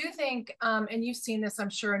 And I do think, and you've seen this, I'm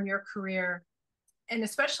sure, in your career, and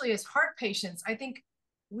especially as heart patients, I think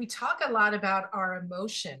we talk a lot about our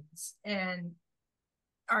emotions and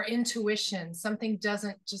our intuition. Something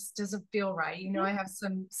doesn't feel right. You know, I have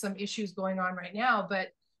some issues going on right now, but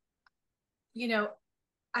you know,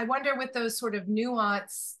 I wonder, with those sort of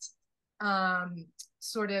nuanced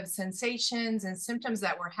sort of sensations and symptoms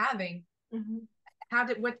that we're having,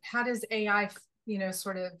 how does AI, you know,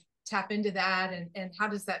 sort of tap into that, and how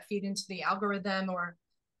does that feed into the algorithm, or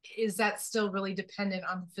is that still really dependent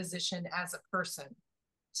on the physician as a person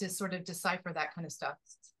to sort of decipher that kind of stuff?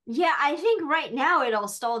 Yeah, I think right now it'll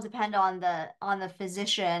still depend on the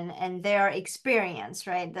physician and their experience,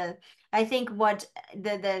 right? I think what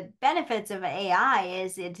the benefits of AI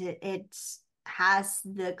is it has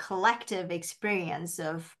the collective experience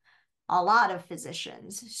of a lot of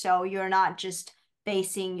physicians. So you're not just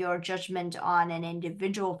basing your judgment on an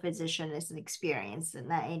individual physician as an experience.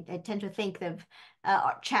 And I tend to think of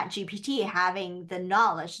ChatGPT having the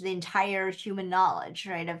knowledge, the entire human knowledge,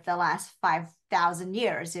 right, of the last 5,000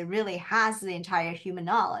 years. It really has the entire human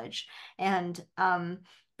knowledge. And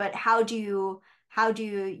but how do you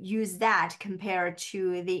use that compared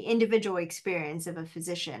to the individual experience of a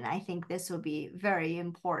physician? I think this will be very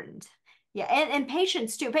important. Yeah, and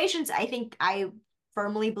patients too. Patients, I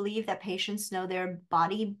firmly believe that patients know their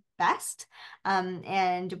body best.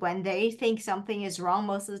 And when they think something is wrong,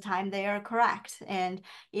 most of the time they are correct. And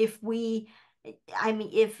if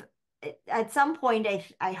at some point,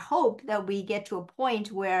 I hope that we get to a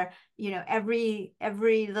point where, you know, every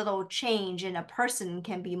little change in a person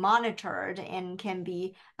can be monitored and can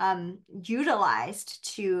be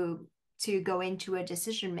utilized to go into a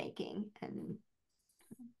decision making. And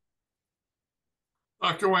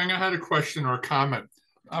Dr. Wang, I had a question or a comment.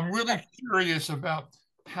 I'm really curious about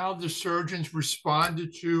how the surgeons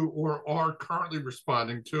responded to, or are currently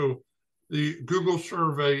responding to, the Google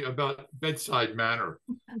survey about bedside manner.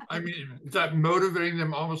 I mean, is that motivating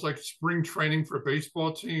them almost like spring training for a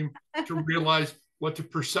baseball team to realize what the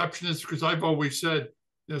perception is? Because I've always said,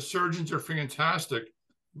 you know, surgeons are fantastic,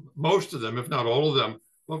 most of them, if not all of them,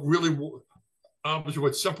 but really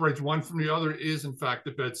what separates one from the other is, in fact,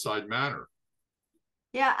 the bedside manner.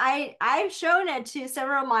 Yeah, I've shown it to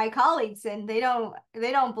several of my colleagues, and they don't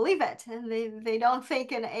believe it, and they don't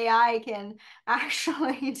think an AI can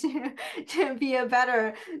actually to be a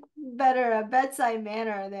better bedside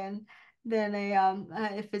manner than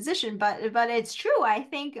a physician. But it's true. I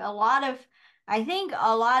think a lot of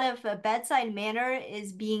a bedside manner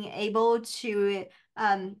is being able to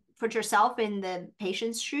put yourself in the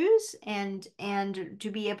patient's shoes and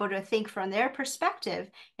to be able to think from their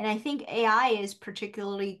perspective. And I think AI is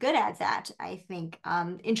particularly good at that. I think,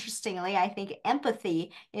 interestingly, I think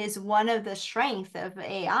empathy is one of the strengths of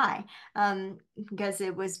AI, because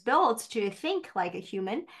it was built to think like a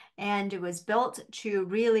human, and it was built to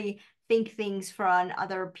really think things from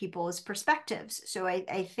other people's perspectives. So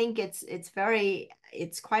I think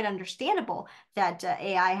it's quite understandable that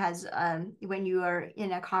AI has, when you are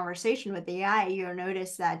in a conversation with AI, you'll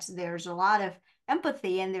notice that there's a lot of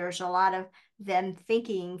empathy and there's a lot of them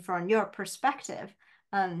thinking from your perspective.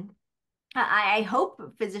 I hope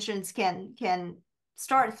physicians can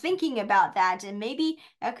start thinking about that, and maybe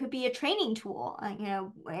that could be a training tool.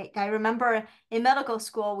 I remember in medical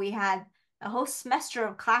school we had a whole semester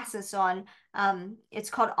of classes on it's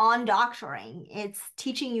called on doctoring. It's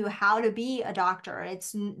teaching you how to be a doctor.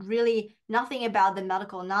 It's really nothing about the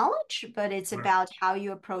medical knowledge, but it's about how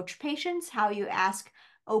you approach patients, how you ask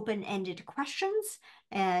open-ended questions,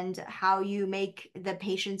 and how you make the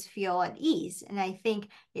patients feel at ease. And I think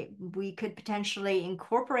we could potentially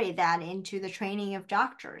incorporate that into the training of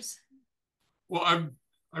doctors. Well,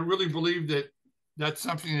 I really believe that that's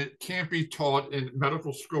something that can't be taught in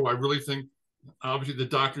medical school. I really think, obviously, the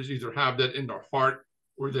doctors either have that in their heart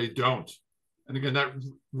or they don't. And again, that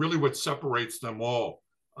really what separates them all.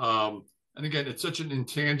 And again, it's such an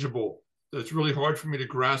intangible that it's really hard for me to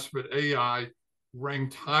grasp that AI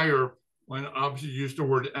ranked higher when obviously you used the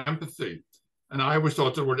word empathy. And I always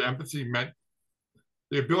thought the word empathy meant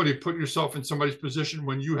the ability to put yourself in somebody's position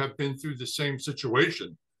when you have been through the same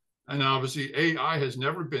situation. And obviously AI has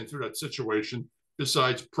never been through that situation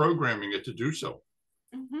besides programming it to do so.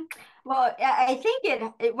 Mm-hmm. Well, I think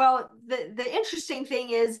the interesting thing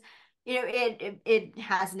is, it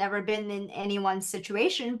has never been in anyone's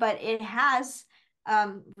situation, but it has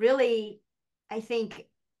really, I think,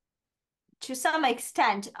 to some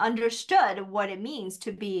extent understood what it means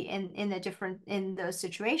to be in those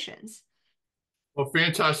situations. Well,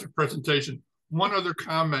 fantastic presentation. One other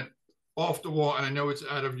comment off the wall, and I know it's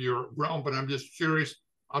out of your realm, but I'm just curious,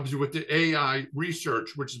 obviously with the AI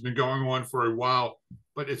research, which has been going on for a while,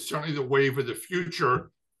 but it's certainly the wave of the future,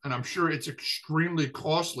 and I'm sure it's extremely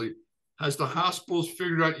costly. Has the hospitals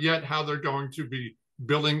figured out yet how they're going to be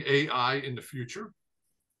billing AI in the future?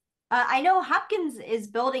 I know Hopkins is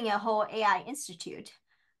building a whole AI institute,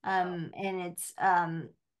 and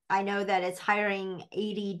I know that it's hiring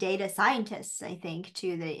 80 data scientists, I think,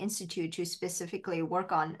 to the institute to specifically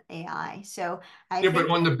work on AI. So I think, but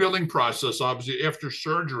on the billing process, obviously after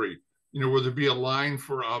surgery, will there be a line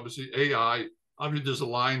for obviously AI? Obviously, there's a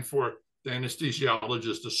line for the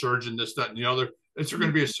anesthesiologist, the surgeon, this, that, and the other. Is there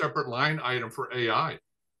going to be a separate line item for AI?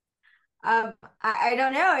 I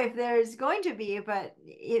don't know if there's going to be, but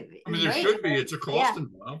there should be. It's a cost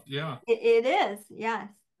involved. Yeah. It is. Yes.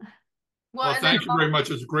 Well, thank you very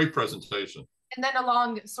much. It's a great presentation. And then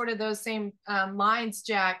along sort of those same lines,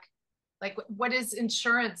 Jack, like what is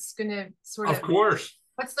insurance going to Of course.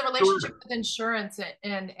 What's the relationship with insurance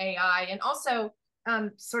and AI? And also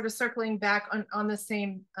sort of circling back on the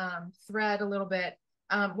same thread a little bit,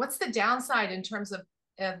 what's the downside in terms of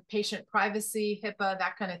patient privacy, HIPAA,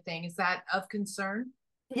 that kind of thing? Is that of concern?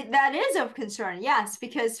 That is of concern, yes,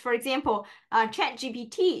 because, for example,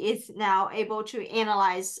 ChatGPT is now able to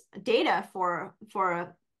analyze data for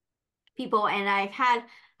people, and I've had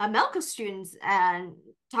medical students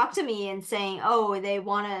talk to me and saying, oh, they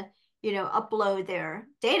want to upload their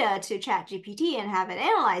data to ChatGPT and have it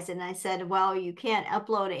analyzed. And I said, well, you can't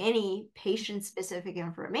upload any patient-specific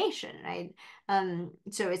information, right?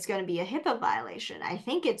 So it's going to be a HIPAA violation. I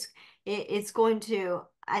think it's going to.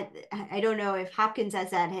 I don't know if Hopkins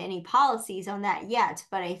has had any policies on that yet,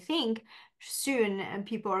 but I think soon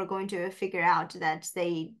people are going to figure out that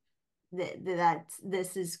that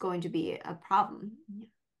this is going to be a problem.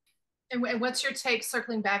 And what's your take,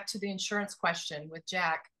 circling back to the insurance question with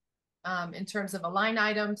Jack, in terms of a line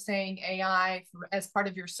item saying AI as part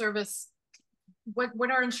of your service? What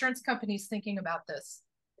are insurance companies thinking about this?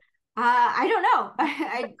 I don't know.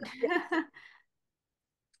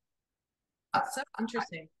 So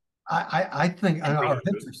interesting. I think our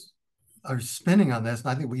interests are spinning on this, and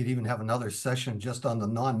I think we could even have another session just on the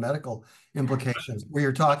non-medical implications. We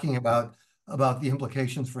are talking about the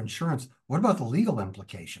implications for insurance. What about the legal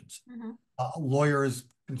implications? Mm-hmm. Lawyers,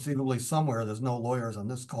 conceivably somewhere, there's no lawyers on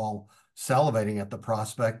this call salivating at the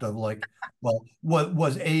prospect of like, well, what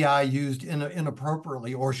was AI used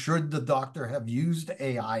inappropriately, or should the doctor have used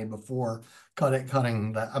AI before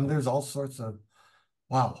cutting that? I mean, there's all sorts of,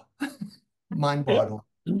 wow. Mind-boggling.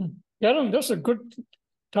 Yeah, that's a good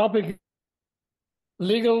topic.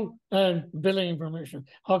 Legal and billing information.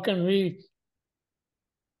 How can we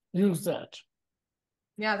use that?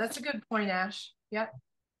 Yeah, that's a good point, Ash. Yep.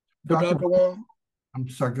 Dr. Wang? I'm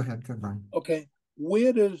sorry, go ahead, Brian. Okay.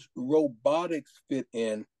 Where does robotics fit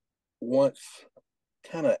in once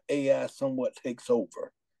kind of AI somewhat takes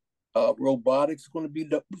over? robotics going to be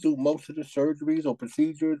do most of the surgeries or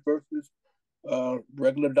procedures versus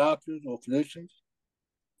regular doctors or physicians?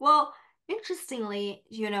 Well, interestingly,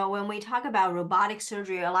 when we talk about robotic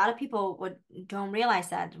surgery, a lot of people don't realize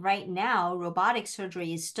that right now, robotic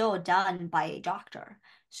surgery is still done by a doctor.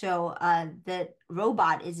 So the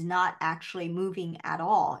robot is not actually moving at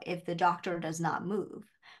all if the doctor does not move.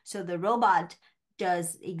 So the robot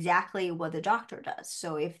does exactly what the doctor does.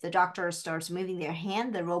 So if the doctor starts moving their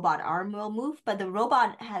hand, the robot arm will move, but the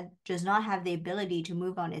robot does not have the ability to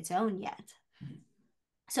move on its own yet.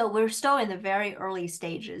 So we're still in the very early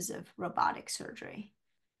stages of robotic surgery.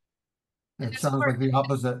 It sounds like the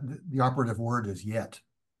opposite. The operative word is yet.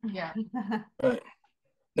 Yeah. Right.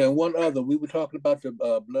 Now, one other, we were talking about the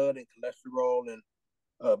blood and cholesterol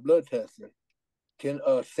and blood testing. Can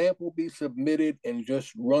a sample be submitted and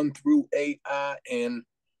just run through AI and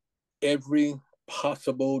every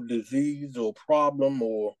possible disease or problem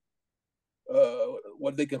or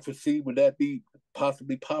what they can foresee? Would that be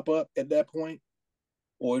possibly pop up at that point?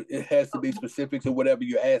 Or it has to be specific to whatever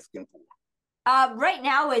you're asking for? Right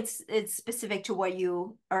now, it's specific to what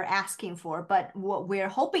you are asking for, but what we're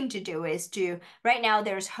hoping to do is right now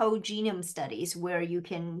there's whole genome studies where you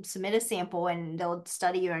can submit a sample and they'll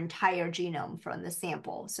study your entire genome from the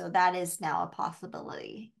sample. So that is now a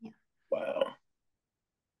possibility. Yeah. Wow.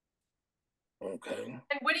 Okay.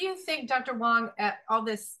 And what do you think, Dr. Wang, at all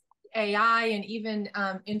this AI and even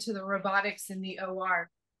into the robotics in the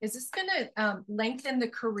OR, is this going to lengthen the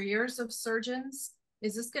careers of surgeons?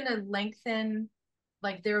 Is this going to lengthen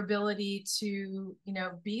like their ability to,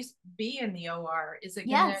 be in the OR? Is it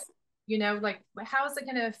going to, like, how is it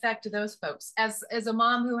going to affect those folks as a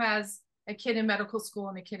mom who has a kid in medical school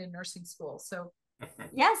and a kid in nursing school? So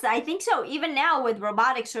yes, I think so. Even now with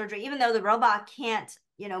robotic surgery, even though the robot can't,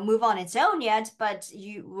 move on its own yet, but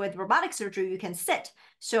with robotic surgery, you can sit.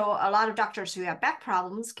 So a lot of doctors who have back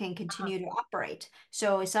problems can continue to operate.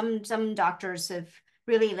 So some doctors have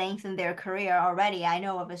really lengthened their career already. I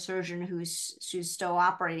know of a surgeon who's still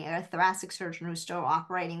operating, a thoracic surgeon who's still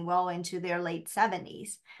operating well into their late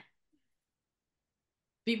 70s.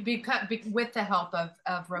 With the help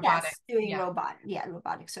of robotics. Yes, doing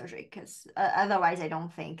robotic surgery, because otherwise I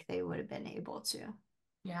don't think they would have been able to.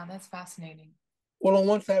 Yeah, that's fascinating. Well, on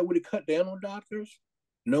one side, would it cut down on doctors,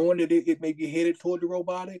 knowing that it may be headed toward the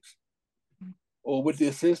robotics, or with the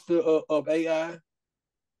assistance of AI?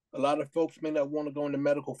 A lot of folks may not want to go in the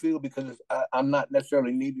medical field because I'm not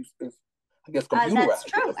necessarily needed. I guess computerized. That's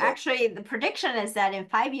true. Actually, the prediction is that in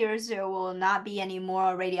 5 years there will not be any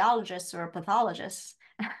more radiologists or pathologists.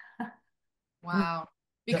 Wow.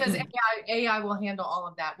 Because AI will handle all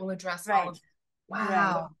of that. Will address all of that.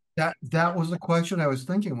 Wow. That was the question I was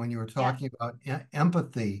thinking when you were talking about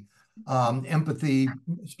empathy. Empathy,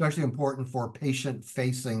 especially important for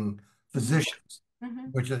patient-facing physicians,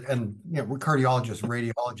 which is, and we're cardiologists,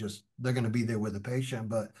 radiologists, they're going to be there with the patient,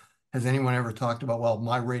 but has anyone ever talked about, well,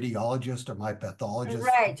 my radiologist or my pathologist?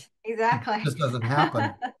 Right, exactly. This doesn't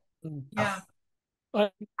happen. Yeah.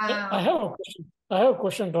 I have a question. I have a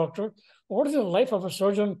question, doctor. What is the life of a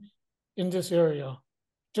surgeon in this area?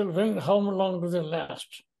 Till when? How long do they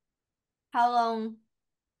last? How long?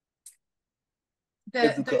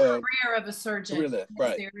 The career of a surgeon in this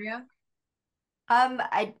area.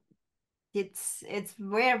 It's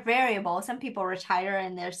variable. Some people retire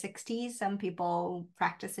in their 60s. Some people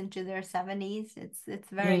practice into their 70s.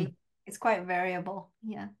 It's quite variable.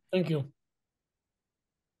 Yeah. Thank you.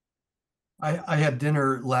 I had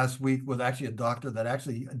dinner last week with actually a doctor that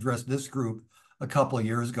actually addressed this group a couple of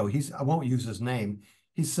years ago. I won't use his name.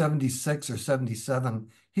 He's 76 or 77.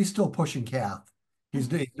 He's still pushing cath.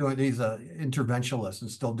 He's an interventionalist and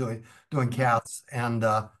still doing caths and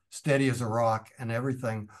steady as a rock and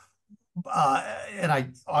everything.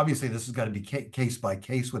 And obviously this has got to be case by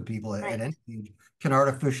case with people at any age. Can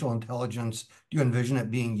artificial intelligence, do you envision it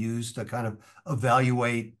being used to kind of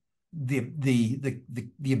evaluate the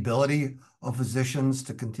ability of physicians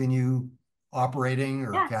to continue operating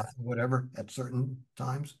or whatever at certain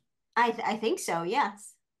times? I think so,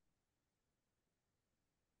 yes.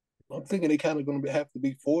 I'm thinking they kind of going to have to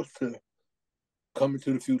be forced to come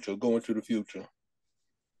into the future, go into the future.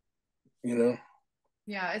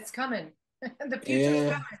 Yeah, it's coming. The future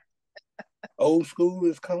is coming. Old school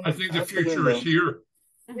is coming. I think the future is here.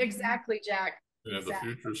 Exactly, Jack. Yeah, exactly.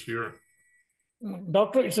 The future is here.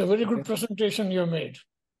 Doctor, it's a very good presentation you made.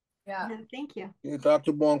 Yeah. Thank you. Yeah,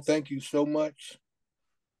 Dr. Wang, thank you so much.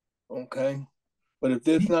 Okay. But if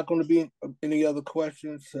there's not going to be any other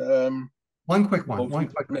questions, one quick one.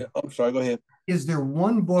 I'm sorry, go ahead. Is there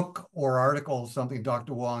one book or article, something,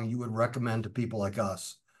 Dr. Wang, you would recommend to people like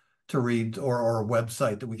us to read or a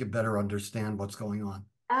website that we could better understand what's going on?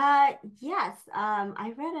 Yes.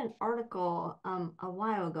 I read an article a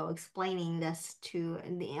while ago explaining this to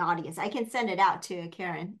the audience. I can send it out to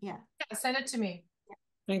Karen. Yeah. Yeah, send it to me.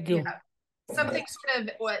 Thank you. Yeah. Something sort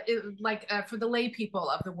of for the lay people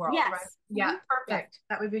of the world, Yes. right? Yeah, perfect. Yes.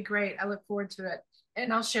 That would be great. I look forward to it.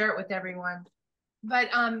 And I'll share it with everyone. But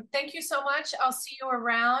thank you so much. I'll see you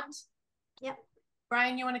around. Yep.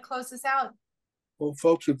 Brian, you want to close this out? Well,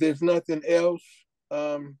 folks, if there's nothing else,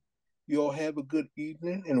 you all have a good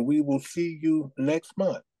evening, and we will see you next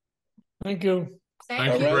month. Thank you.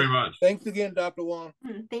 Thank you very much. Thanks again, Dr. Wang.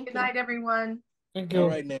 Thank you. Good night, everyone. Thank All you.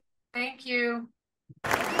 right, now. Thank you.